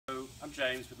I'm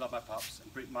James with Love My Pups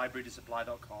and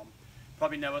mybreedersupply.com.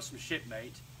 Probably know us from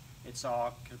Shipmate. It's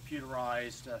our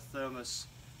computerized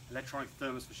electronic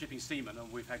thermos for shipping semen,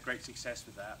 and we've had great success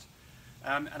with that.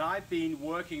 And I've been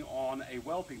working on a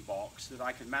whelping box that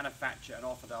I can manufacture and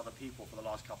offer to other people for the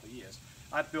last couple of years.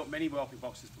 I've built many whelping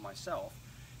boxes for myself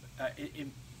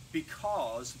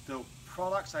because the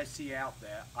products I see out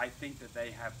there, I think that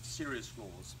they have serious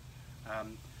flaws.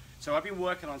 So I've been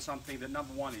working on something that,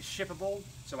 number one, is shippable,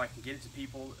 so I can get it to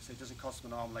people so it doesn't cost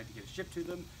them an arm and leg to get it shipped to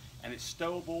them, and it's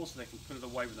stowable so they can put it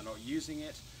away when they're not using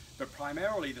it. But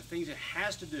primarily, the things it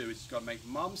has to do is it's got to make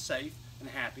mum safe and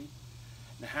happy,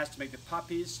 and it has to make the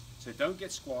puppies so they don't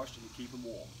get squashed and you keep them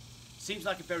warm. Seems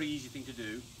like a very easy thing to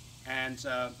do, and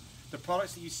the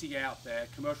products that you see out there,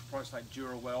 commercial products like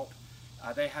DuraWhelp,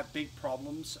 they have big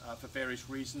problems for various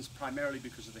reasons, primarily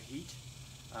because of the heat.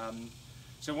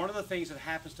 So one of the things that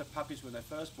happens to puppies when they're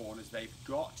first born is they've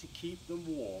got to keep them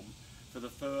warm for the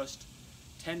first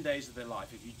 10 days of their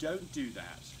life. If you don't do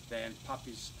that, then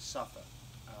puppies suffer.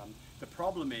 The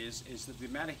problem is that the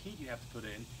amount of heat you have to put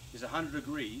in is 100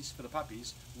 degrees for the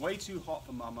puppies, way too hot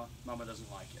for mama. Mama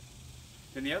doesn't like it.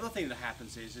 Then the other thing that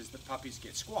happens is that puppies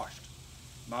get squashed.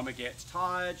 Mama gets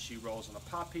tired, she rolls on a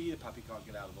puppy, the puppy can't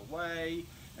get out of the way,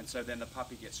 and so then the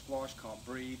puppy gets squashed, can't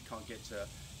breathe, can't get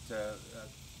to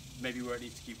maybe where it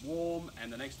needs to keep warm,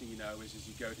 and the next thing you know is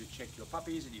you go to check your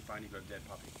puppies and you find you've got a dead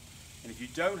puppy. And if you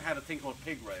don't have a thing called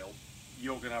pig rail,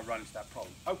 you're going to run into that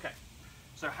problem. Okay,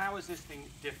 so how is this thing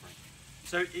different?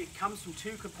 So it comes from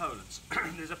two components.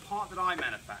 There's a part that I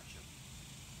manufacture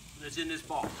that's in this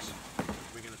box.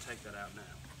 We're going to take that out now.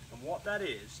 And what that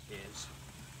is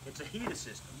it's a heater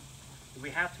system that we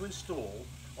have to install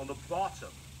on the bottom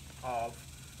of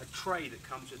a tray that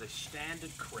comes with a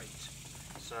standard crate.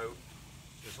 So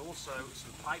there's also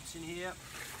some pipes in here.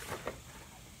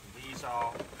 These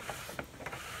are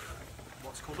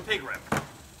what's called a pig rail. Okay,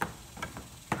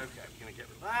 we're going to get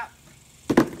rid of that.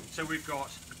 So we've got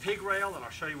the pig rail, and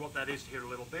I'll show you what that is here in a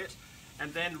little bit.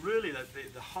 And then really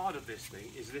the heart of this thing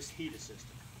is this heater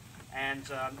system. And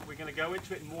we're going to go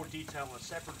into it in more detail in a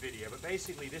separate video. But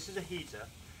basically this is a heater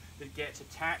that gets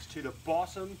attached to the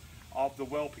bottom of the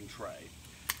whelping tray.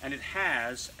 And it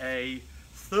has a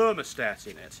thermostat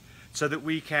in it, so that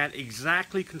we can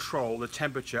exactly control the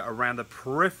temperature around the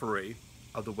periphery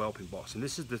of the whelping box. And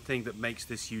this is the thing that makes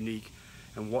this unique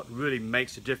and what really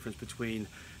makes the difference between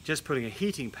just putting a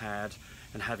heating pad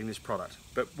and having this product.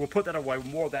 But we'll put that away,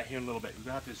 more of that here in a little bit. We're going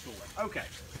to have to install it. Okay,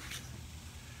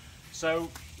 so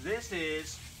this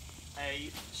is a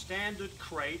standard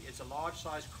crate. It's a large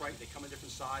size crate. They come in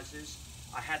different sizes.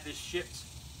 I had this shipped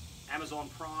Amazon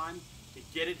Prime. To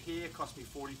get it here cost me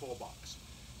 44 bucks.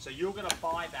 So you're going to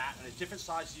buy that, and there's different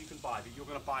sizes you can buy, but you're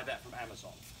going to buy that from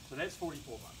Amazon. So that's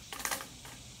 44 bucks.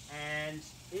 And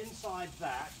inside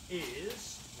that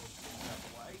is,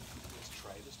 let's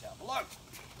tray this down below.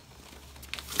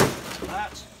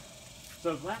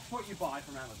 So that's what you buy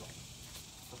from Amazon.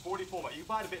 For 44 bucks. You can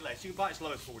buy it a bit less. You can buy it as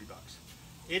low as 40 bucks.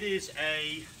 It is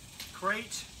a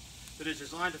crate that is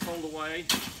designed to fold away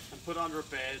and put under a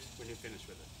bed when you're finished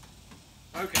with it.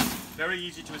 Okay, very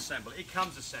easy to assemble. It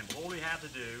comes assembled. All you have to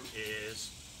do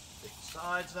is lift the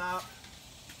sides out,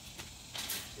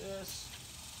 like this,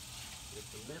 lift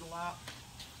the middle up,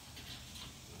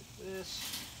 like this,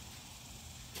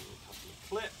 and a couple of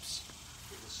clips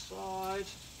to the side,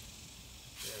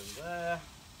 there and there,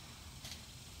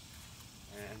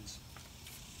 and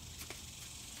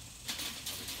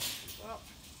this one comes up.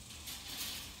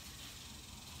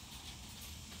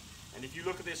 And if you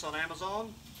look at this on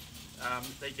Amazon,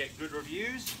 they get good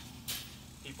reviews.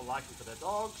 People like them for their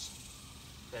dogs.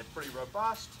 They're pretty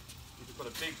robust. You can put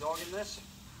a big dog in this,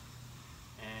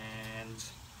 and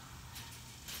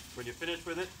when you're finished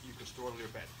with it, you can store it on your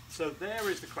bed. So there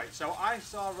is the crate. So I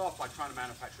started off by trying to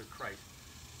manufacture a crate.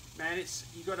 Man,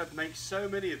 you've got to make so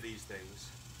many of these things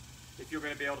if you're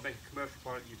going to be able to make a commercial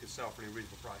product you can sell for a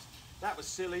reasonable price. That was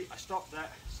silly. I stopped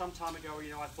that some time ago.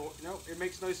 I thought, it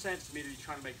makes no sense to me to be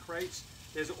trying to make crates.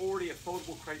 There's already a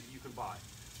foldable crate that you can buy.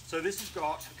 So this has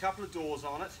got a couple of doors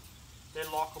on it. They're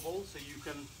lockable, so you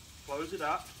can close it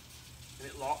up, and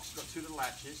it locks. It's got two little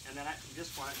latches, and then actually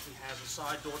this one actually has a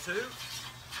side door too.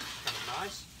 Kind of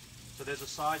nice. So there's a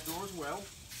side door as well.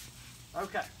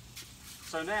 Okay.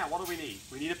 So now what do we need?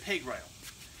 We need a pig rail,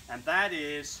 and that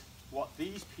is what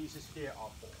these pieces here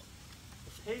are for.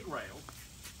 The pig rail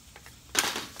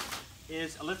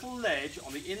is a little ledge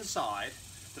on the inside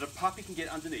that a puppy can get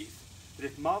underneath. But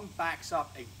if mum backs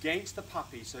up against the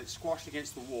puppy so it's squashed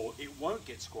against the wall, it won't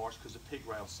get squashed because the pig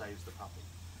rail saves the puppy.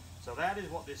 So that is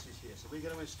what this is here. So we're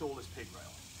going to install this pig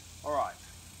rail. All right.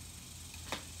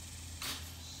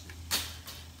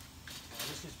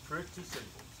 this is pretty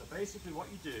simple. So basically what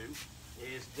you do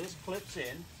is this clips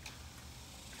in.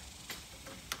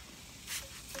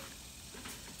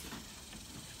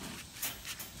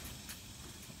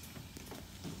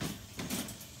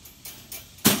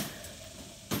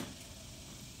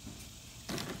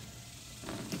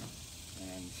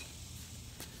 And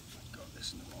I've got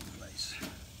this in the wrong place.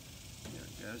 There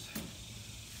it goes.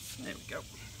 There we go. A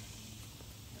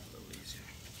little easier.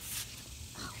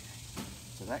 Okay.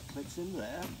 So that clips in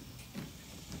there.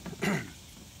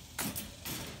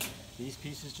 These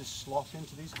pieces just slot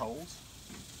into these holes.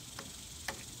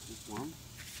 There's one.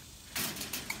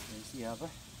 There's the other.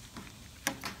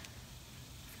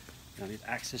 Now I need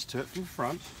access to it from the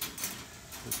front.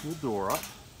 Open the door up.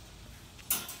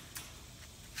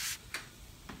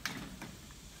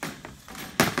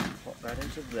 Pop that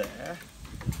into there.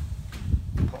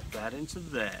 Pop that into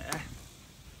there.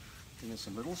 And there's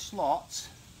some little slots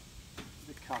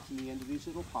that cut in the end of these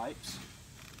little pipes.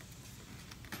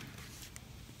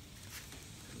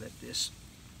 Let this.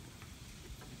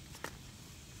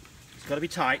 It's got to be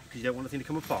tight because you don't want the thing to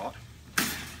come apart.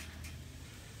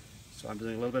 So I'm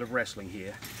doing a little bit of wrestling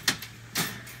here.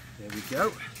 There we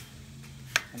go.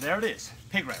 And there it is.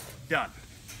 Pig rail. Done.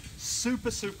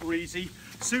 Super, super easy.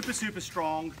 Super, super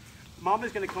strong. Mum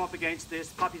is going to come up against this.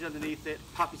 Puppy's underneath it.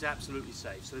 Puppy's absolutely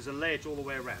safe. So there's a ledge all the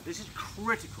way around. This is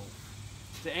critical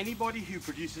to anybody who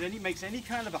makes any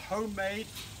kind of a homemade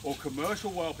or commercial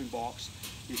whelping box.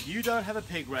 If you don't have a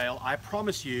pig rail, I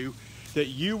promise you that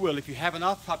you will, if you have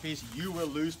enough puppies, you will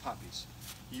lose puppies.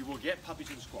 You will get puppies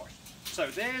in the squash. So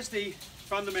there's the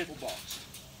fundamental box.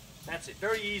 That's it,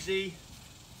 very easy.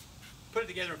 Put it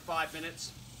together in 5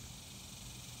 minutes.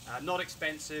 Not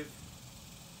expensive.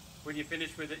 When you're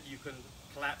finished with it, you can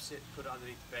collapse it, put it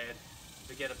underneath the bed,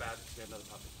 forget about it, get another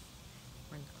puppy.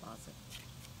 We're in the closet.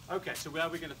 Okay, so now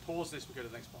we're going to pause this and go to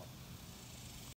the next part.